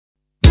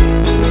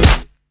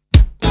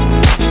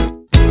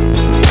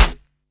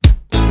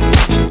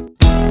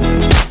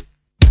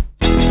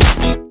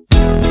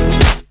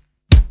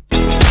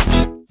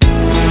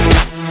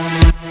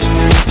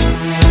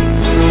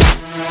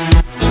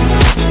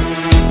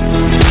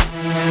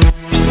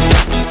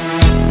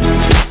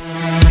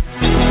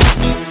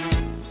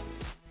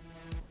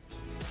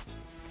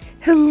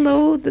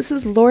this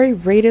is Lori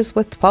Radis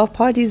with 12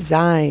 Paw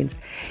Designs,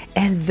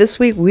 and this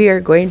week we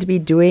are going to be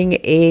doing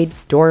a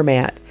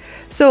doormat.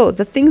 So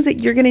the things that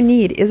you're going to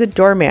need is a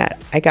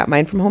doormat. I got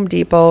mine from Home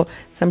Depot.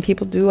 Some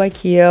people do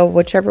IKEA,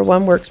 whichever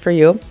one works for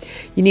you.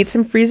 You need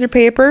some freezer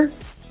paper,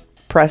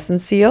 press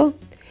and seal,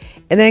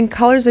 and then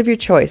colors of your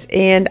choice.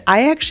 And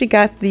I actually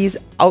got these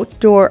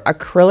outdoor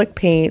acrylic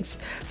paints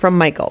from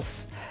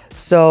Michaels.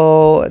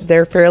 So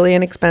they're fairly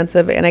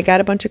inexpensive, and I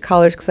got a bunch of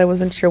colors because I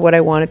wasn't sure what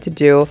I wanted to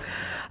do.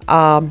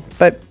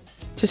 But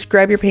just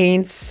grab your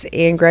paints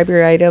and grab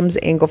your items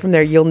and go from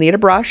there. You'll need a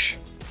brush.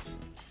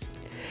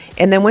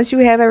 And then once you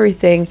have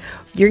everything,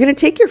 you're going to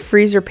take your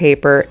freezer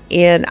paper,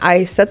 and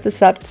I set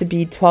this up to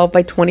be 12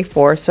 by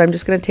 24. So I'm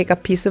just going to take a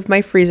piece of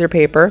my freezer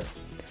paper,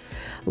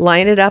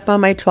 line it up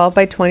on my 12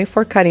 by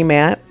 24 cutting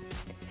mat.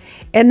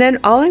 And then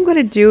all I'm going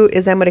to do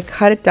is I'm going to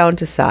cut it down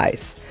to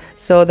size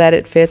so that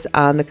it fits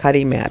on the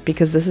cutting mat,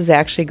 because this is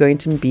actually going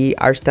to be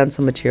our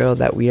stencil material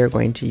that we are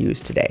going to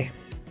use today.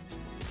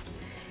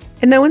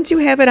 And then once you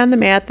have it on the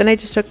mat, then I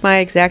just took my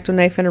X-Acto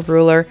knife and a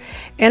ruler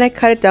and I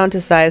cut it down to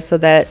size so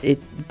that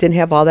it didn't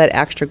have all that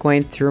extra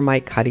going through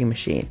my cutting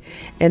machine.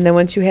 And then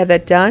once you have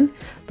that done,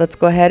 let's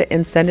go ahead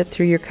and send it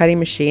through your cutting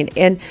machine,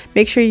 and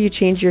make sure you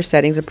change your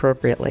settings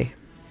appropriately.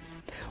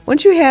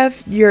 Once you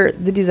have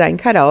the design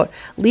cut out,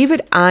 leave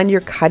it on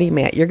your cutting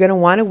mat. You're going to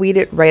want to weed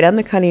it right on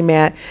the cutting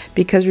mat,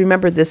 because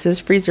remember, this is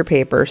freezer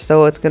paper,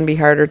 so it's going to be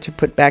harder to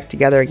put back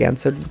together again.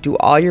 So do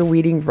all your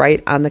weeding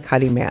right on the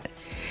cutting mat.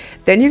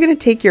 Then you're going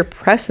to take your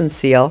press and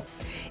seal,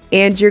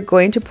 and you're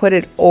going to put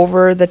it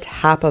over the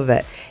top of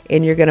it,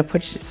 and you're going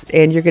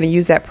to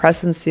use that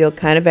press and seal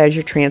kind of as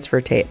your transfer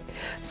tape.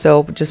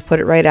 So just put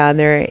it right on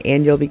there,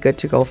 and you'll be good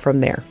to go from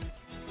there.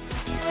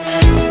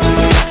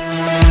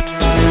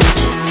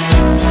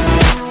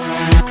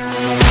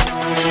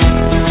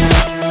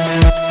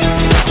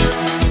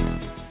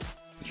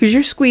 Use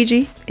your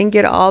squeegee and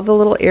get all the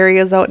little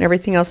areas out and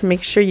everything else, and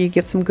make sure you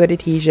get some good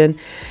adhesion.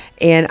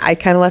 And I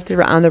kind of left it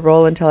on the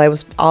roll until I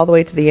was all the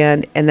way to the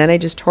end, and then I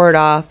just tore it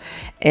off,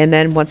 and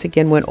then once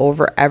again went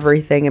over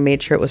everything and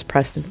made sure it was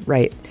pressed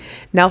right.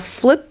 Now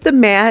flip the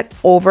mat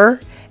over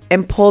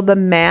and pull the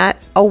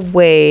mat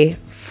away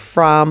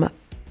from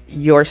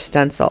your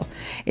stencil,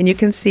 and you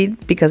can see,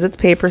 because it's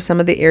paper,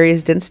 some of the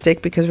areas didn't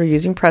stick because we're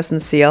using press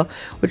and seal,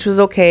 which was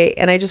okay.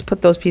 And I just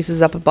put those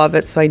pieces up above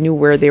it so I knew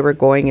where they were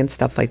going and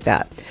stuff like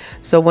that.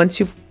 So once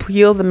you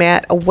peel the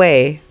mat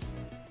away,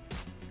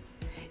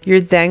 you're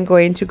then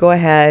going to go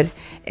ahead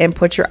and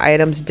put your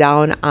items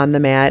down on the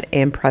mat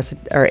and press it,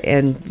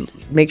 and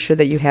make sure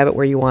that you have it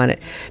where you want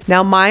it.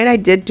 Now mine, I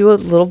did do a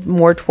little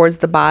more towards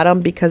the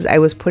bottom because I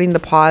was putting the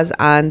paws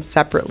on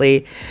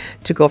separately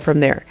to go from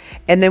there.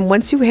 And then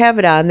once you have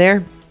it on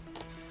there,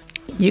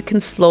 you can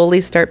slowly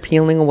start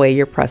peeling away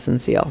your press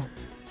and seal.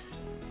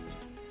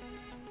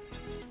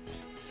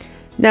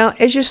 Now,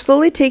 as you're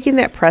slowly taking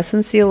that press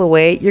and seal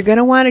away, you're going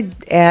to want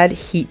to add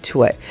heat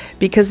to it,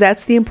 because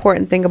that's the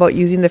important thing about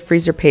using the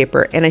freezer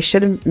paper. And I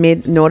should have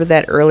made note of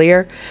that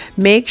earlier.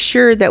 Make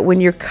sure that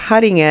when you're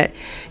cutting it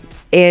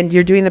and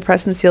you're doing the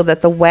press and seal,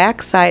 that the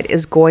wax side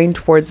is going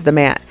towards the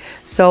mat.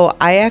 So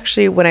I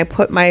actually, when I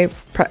put my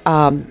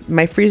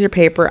freezer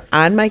paper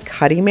on my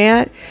cutting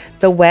mat,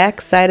 the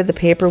wax side of the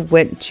paper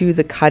went to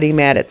the cutting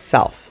mat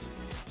itself.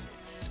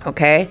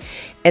 Okay,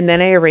 and then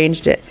I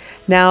arranged it.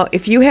 Now,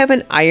 if you have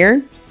an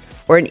iron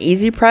or an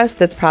easy press,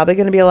 that's probably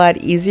going to be a lot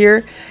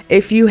easier.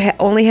 If you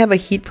only have a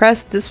heat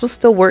press, this will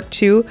still work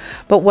too.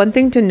 But one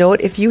thing to note,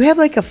 if you have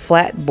like a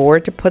flat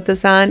board to put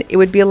this on, it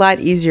would be a lot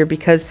easier,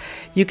 because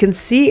you can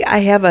see I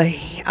have it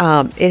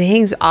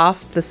hangs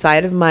off the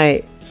side of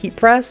my heat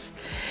press.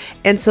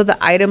 And so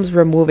the items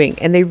were moving,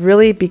 and they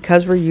really,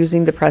 because we're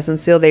using the press and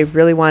seal, they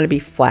really want to be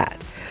flat.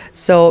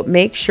 So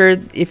make sure,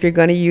 if you're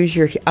going to use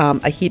your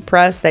a heat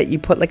press, that you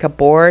put like a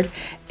board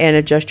and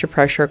adjust your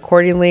pressure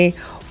accordingly,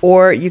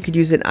 or you could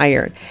use an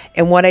iron.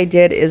 And what I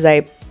did is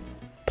I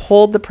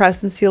pulled the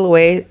press and seal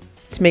away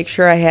to make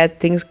sure I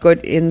had things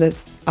good in the,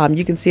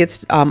 you can see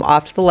it's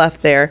off to the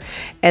left there,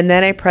 and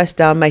then I pressed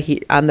down my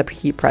heat on the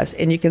heat press,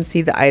 and you can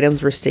see the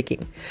items were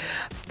sticking.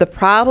 The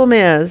problem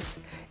is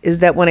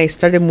that when I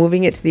started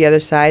moving it to the other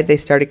side, they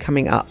started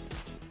coming up.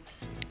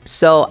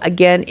 So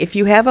again, if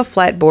you have a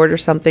flat board or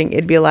something,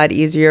 it'd be a lot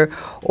easier.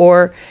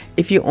 Or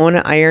if you own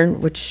an iron,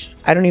 which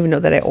I don't even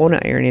know that I own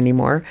an iron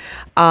anymore,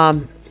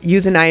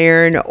 use an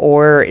iron,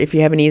 or if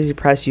you have an easy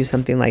press, use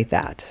something like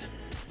that.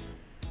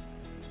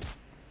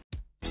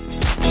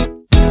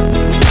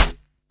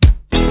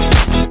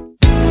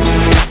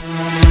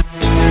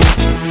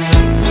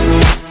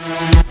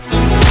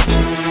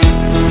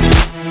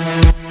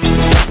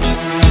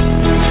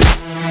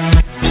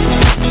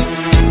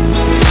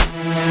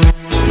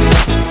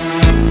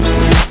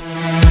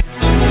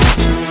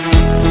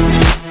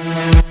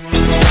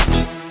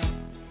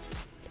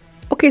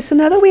 Okay, so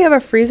now that we have our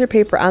freezer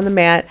paper on the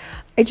mat,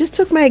 I just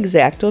took my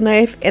X-Acto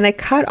knife and I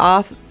cut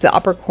off the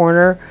upper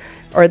corner,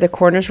 or the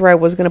corners where I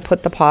was going to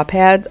put the paw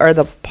pads or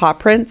the paw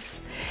prints,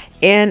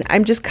 and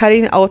I'm just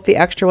cutting out the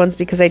extra ones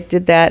because I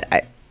did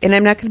that. and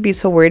I'm not going to be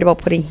so worried about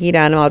putting heat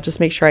on them. I'll just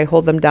make sure I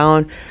hold them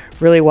down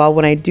really well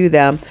when I do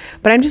them.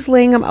 But I'm just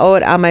laying them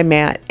out on my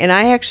mat, and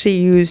I actually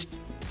used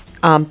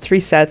 3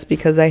 sets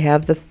because I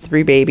have the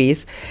 3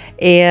 babies,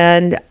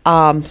 and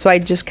so I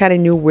just kind of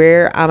knew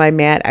where on my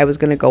mat I was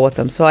going to go with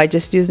them. So I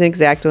just used an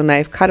X-Acto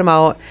knife, cut them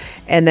out,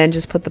 and then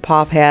just put the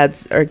paw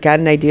pads, or got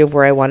an idea of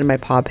where I wanted my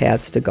paw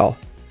pads to go.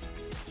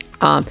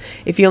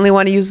 If you only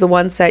want to use the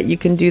 1 set, you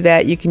can do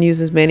that. You can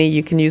use as many,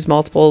 you can use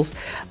multiples.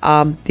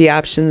 The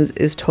options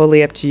is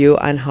totally up to you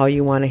on how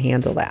you want to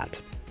handle that.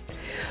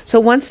 So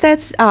once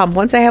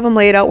I have them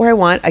laid out where I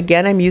want,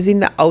 again, I'm using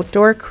the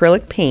outdoor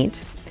acrylic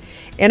paint,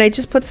 and I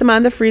just put some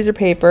on the freezer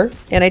paper,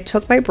 and I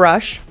took my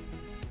brush,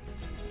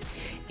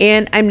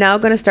 and I'm now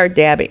going to start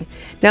dabbing.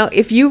 Now,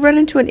 if you run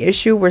into an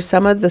issue where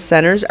some of the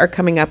centers are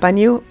coming up on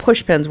you,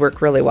 push pins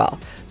work really well.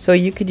 So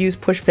you could use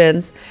push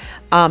pins.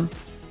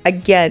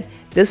 Again,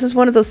 this is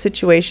one of those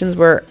situations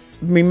where,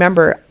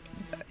 remember,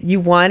 you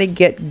want to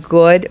get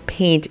good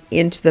paint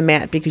into the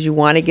mat because you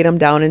want to get them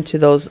down into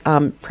those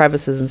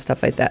crevices and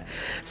stuff like that.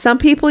 Some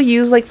people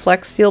use like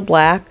Flex Seal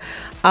Black.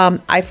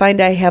 I find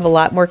I have a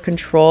lot more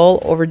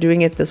control over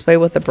doing it this way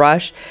with the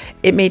brush.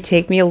 It may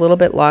take me a little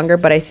bit longer,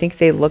 but I think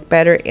they look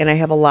better and I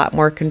have a lot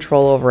more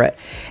control over it.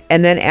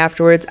 And then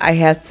afterwards, I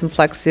had some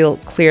Flex Seal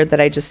Clear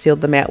that I just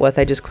sealed the mat with.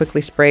 I just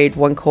quickly sprayed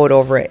 1 coat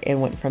over it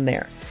and went from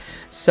there.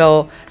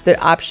 So the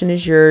option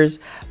is yours,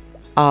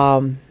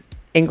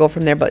 and go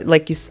from there. But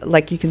like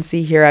you can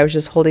see here, I was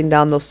just holding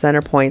down those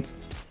center points.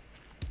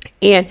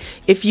 And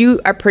if you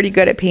are pretty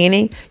good at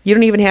painting, you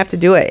don't even have to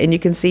do it. And you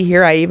can see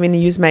here, I even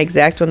used my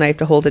X-Acto knife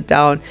to hold it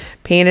down,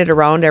 painted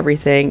around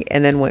everything,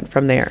 and then went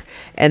from there.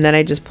 And then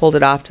I just pulled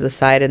it off to the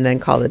side and then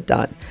called it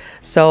done.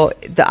 So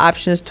the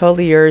option is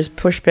totally yours,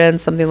 push pin,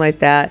 something like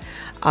that.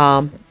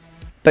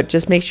 But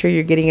just make sure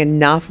you're getting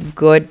enough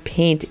good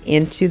paint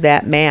into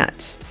that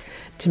mat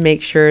to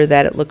make sure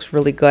that it looks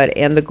really good.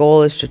 And the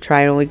goal is to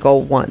try and only go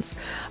once.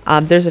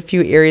 There's a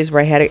few areas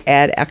where I had to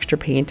add extra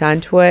paint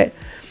onto it.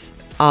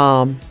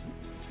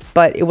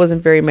 But it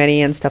wasn't very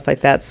many and stuff like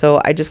that.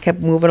 So I just kept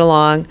moving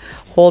along,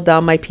 hold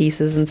down my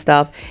pieces and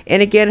stuff.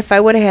 And again, if I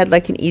would have had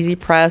like an easy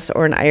press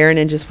or an iron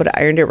and just would have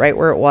ironed it right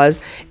where it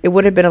was, it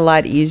would have been a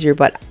lot easier,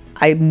 but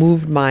I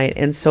moved mine.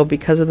 And so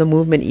because of the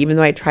movement, even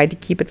though I tried to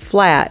keep it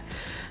flat,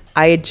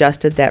 I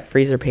adjusted that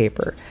freezer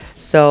paper.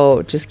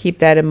 So just keep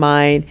that in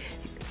mind.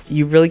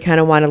 You really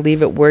kind of want to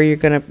leave it where you're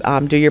going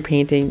to do your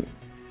painting,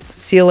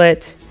 seal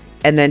it,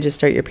 and then just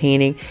start your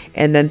painting,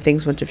 and then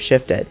things wouldn't have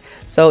shifted.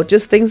 So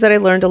just things that I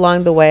learned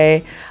along the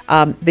way.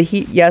 The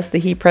heat, yes, the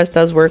heat press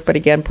does work, but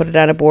again, put it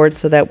on a board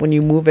so that when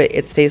you move it,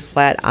 it stays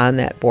flat on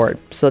that board.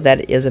 So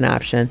that is an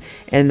option,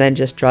 and then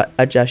just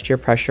adjust your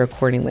pressure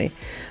accordingly.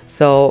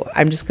 So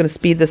I'm just going to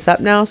speed this up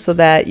now so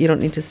that you don't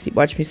need to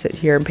watch me sit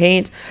here and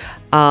paint.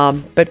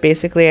 But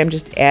basically, I'm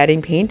just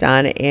adding paint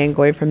on it and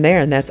going from there,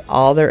 and that's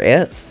all there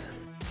is.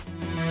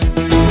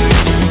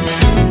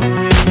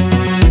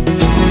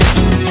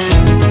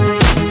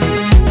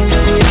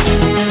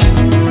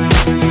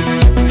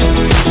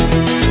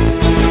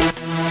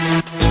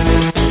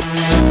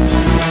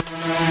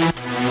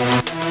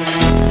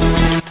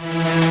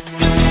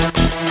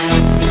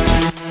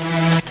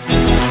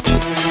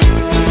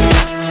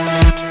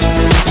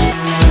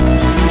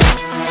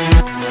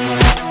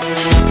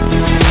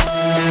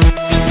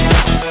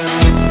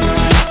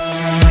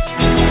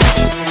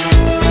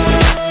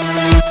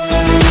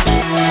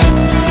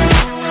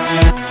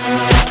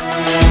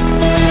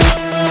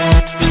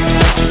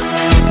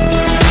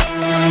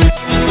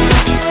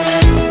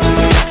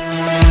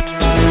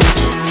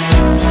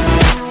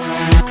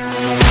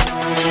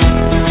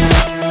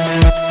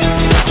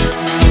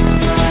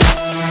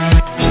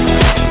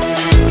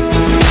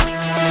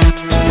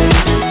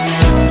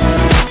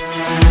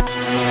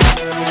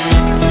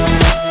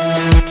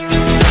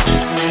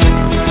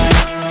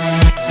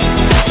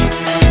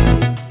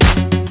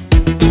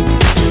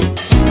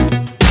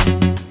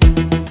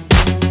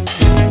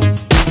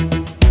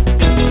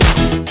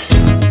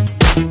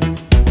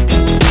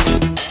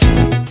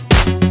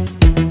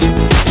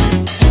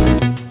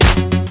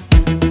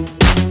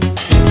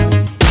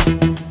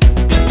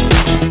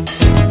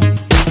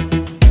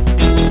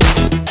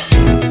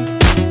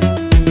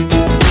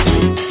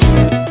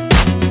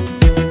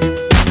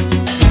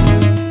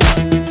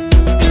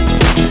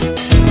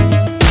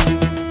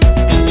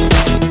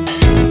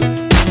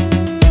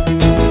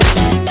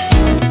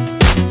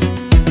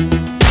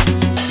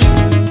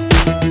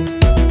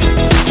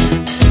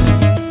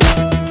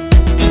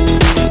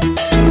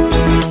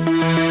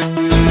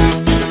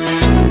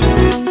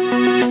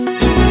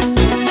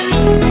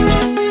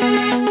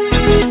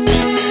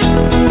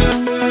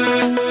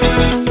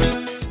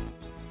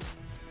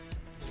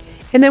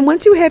 And then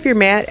once you have your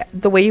mat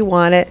the way you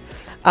want it,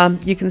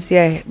 you can see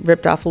I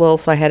ripped off a little,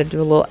 so I had to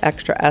do a little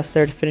extra S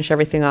there to finish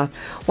everything off.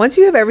 Once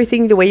you have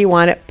everything the way you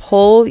want it,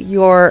 pull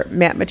your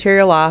mat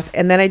material off,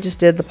 and then I just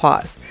did the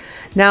paws.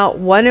 Now,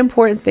 one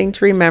important thing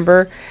to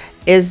remember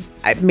is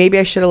maybe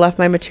I should have left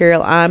my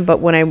material on, but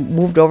when I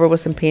moved over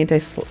with some paint, I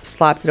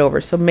slopped it over.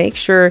 So make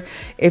sure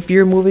if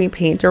you're moving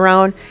paint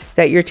around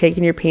that you're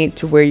taking your paint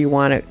to where you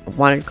want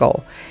it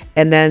go.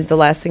 And then the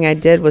last thing I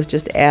did was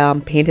just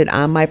painted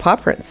on my paw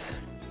prints.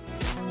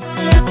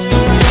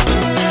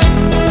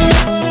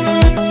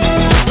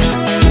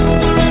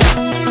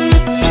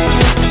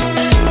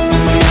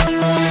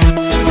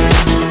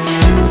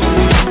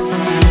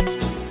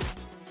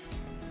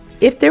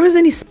 If there was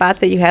any spot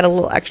that you had a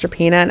little extra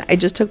paint on, I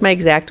just took my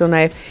X-Acto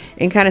knife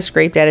and kind of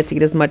scraped at it to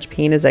get as much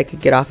paint as I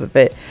could get off of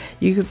it.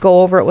 You could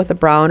go over it with a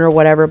brown or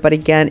whatever, but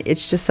again,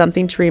 it's just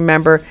something to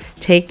remember.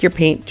 Take your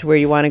paint to where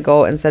you want to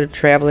go instead of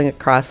traveling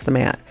across the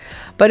mat.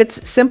 But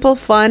it's simple,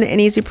 fun,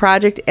 and easy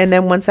project. And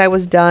then once I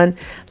was done,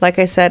 like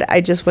I said,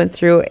 I just went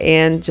through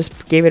and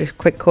just gave it a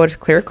quick coat,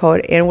 clear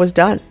coat, and was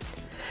done.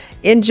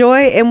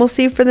 Enjoy, and we'll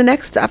see you for the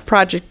next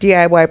project,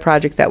 DIY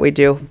project that we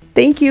do.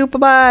 Thank you.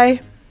 Bye-bye.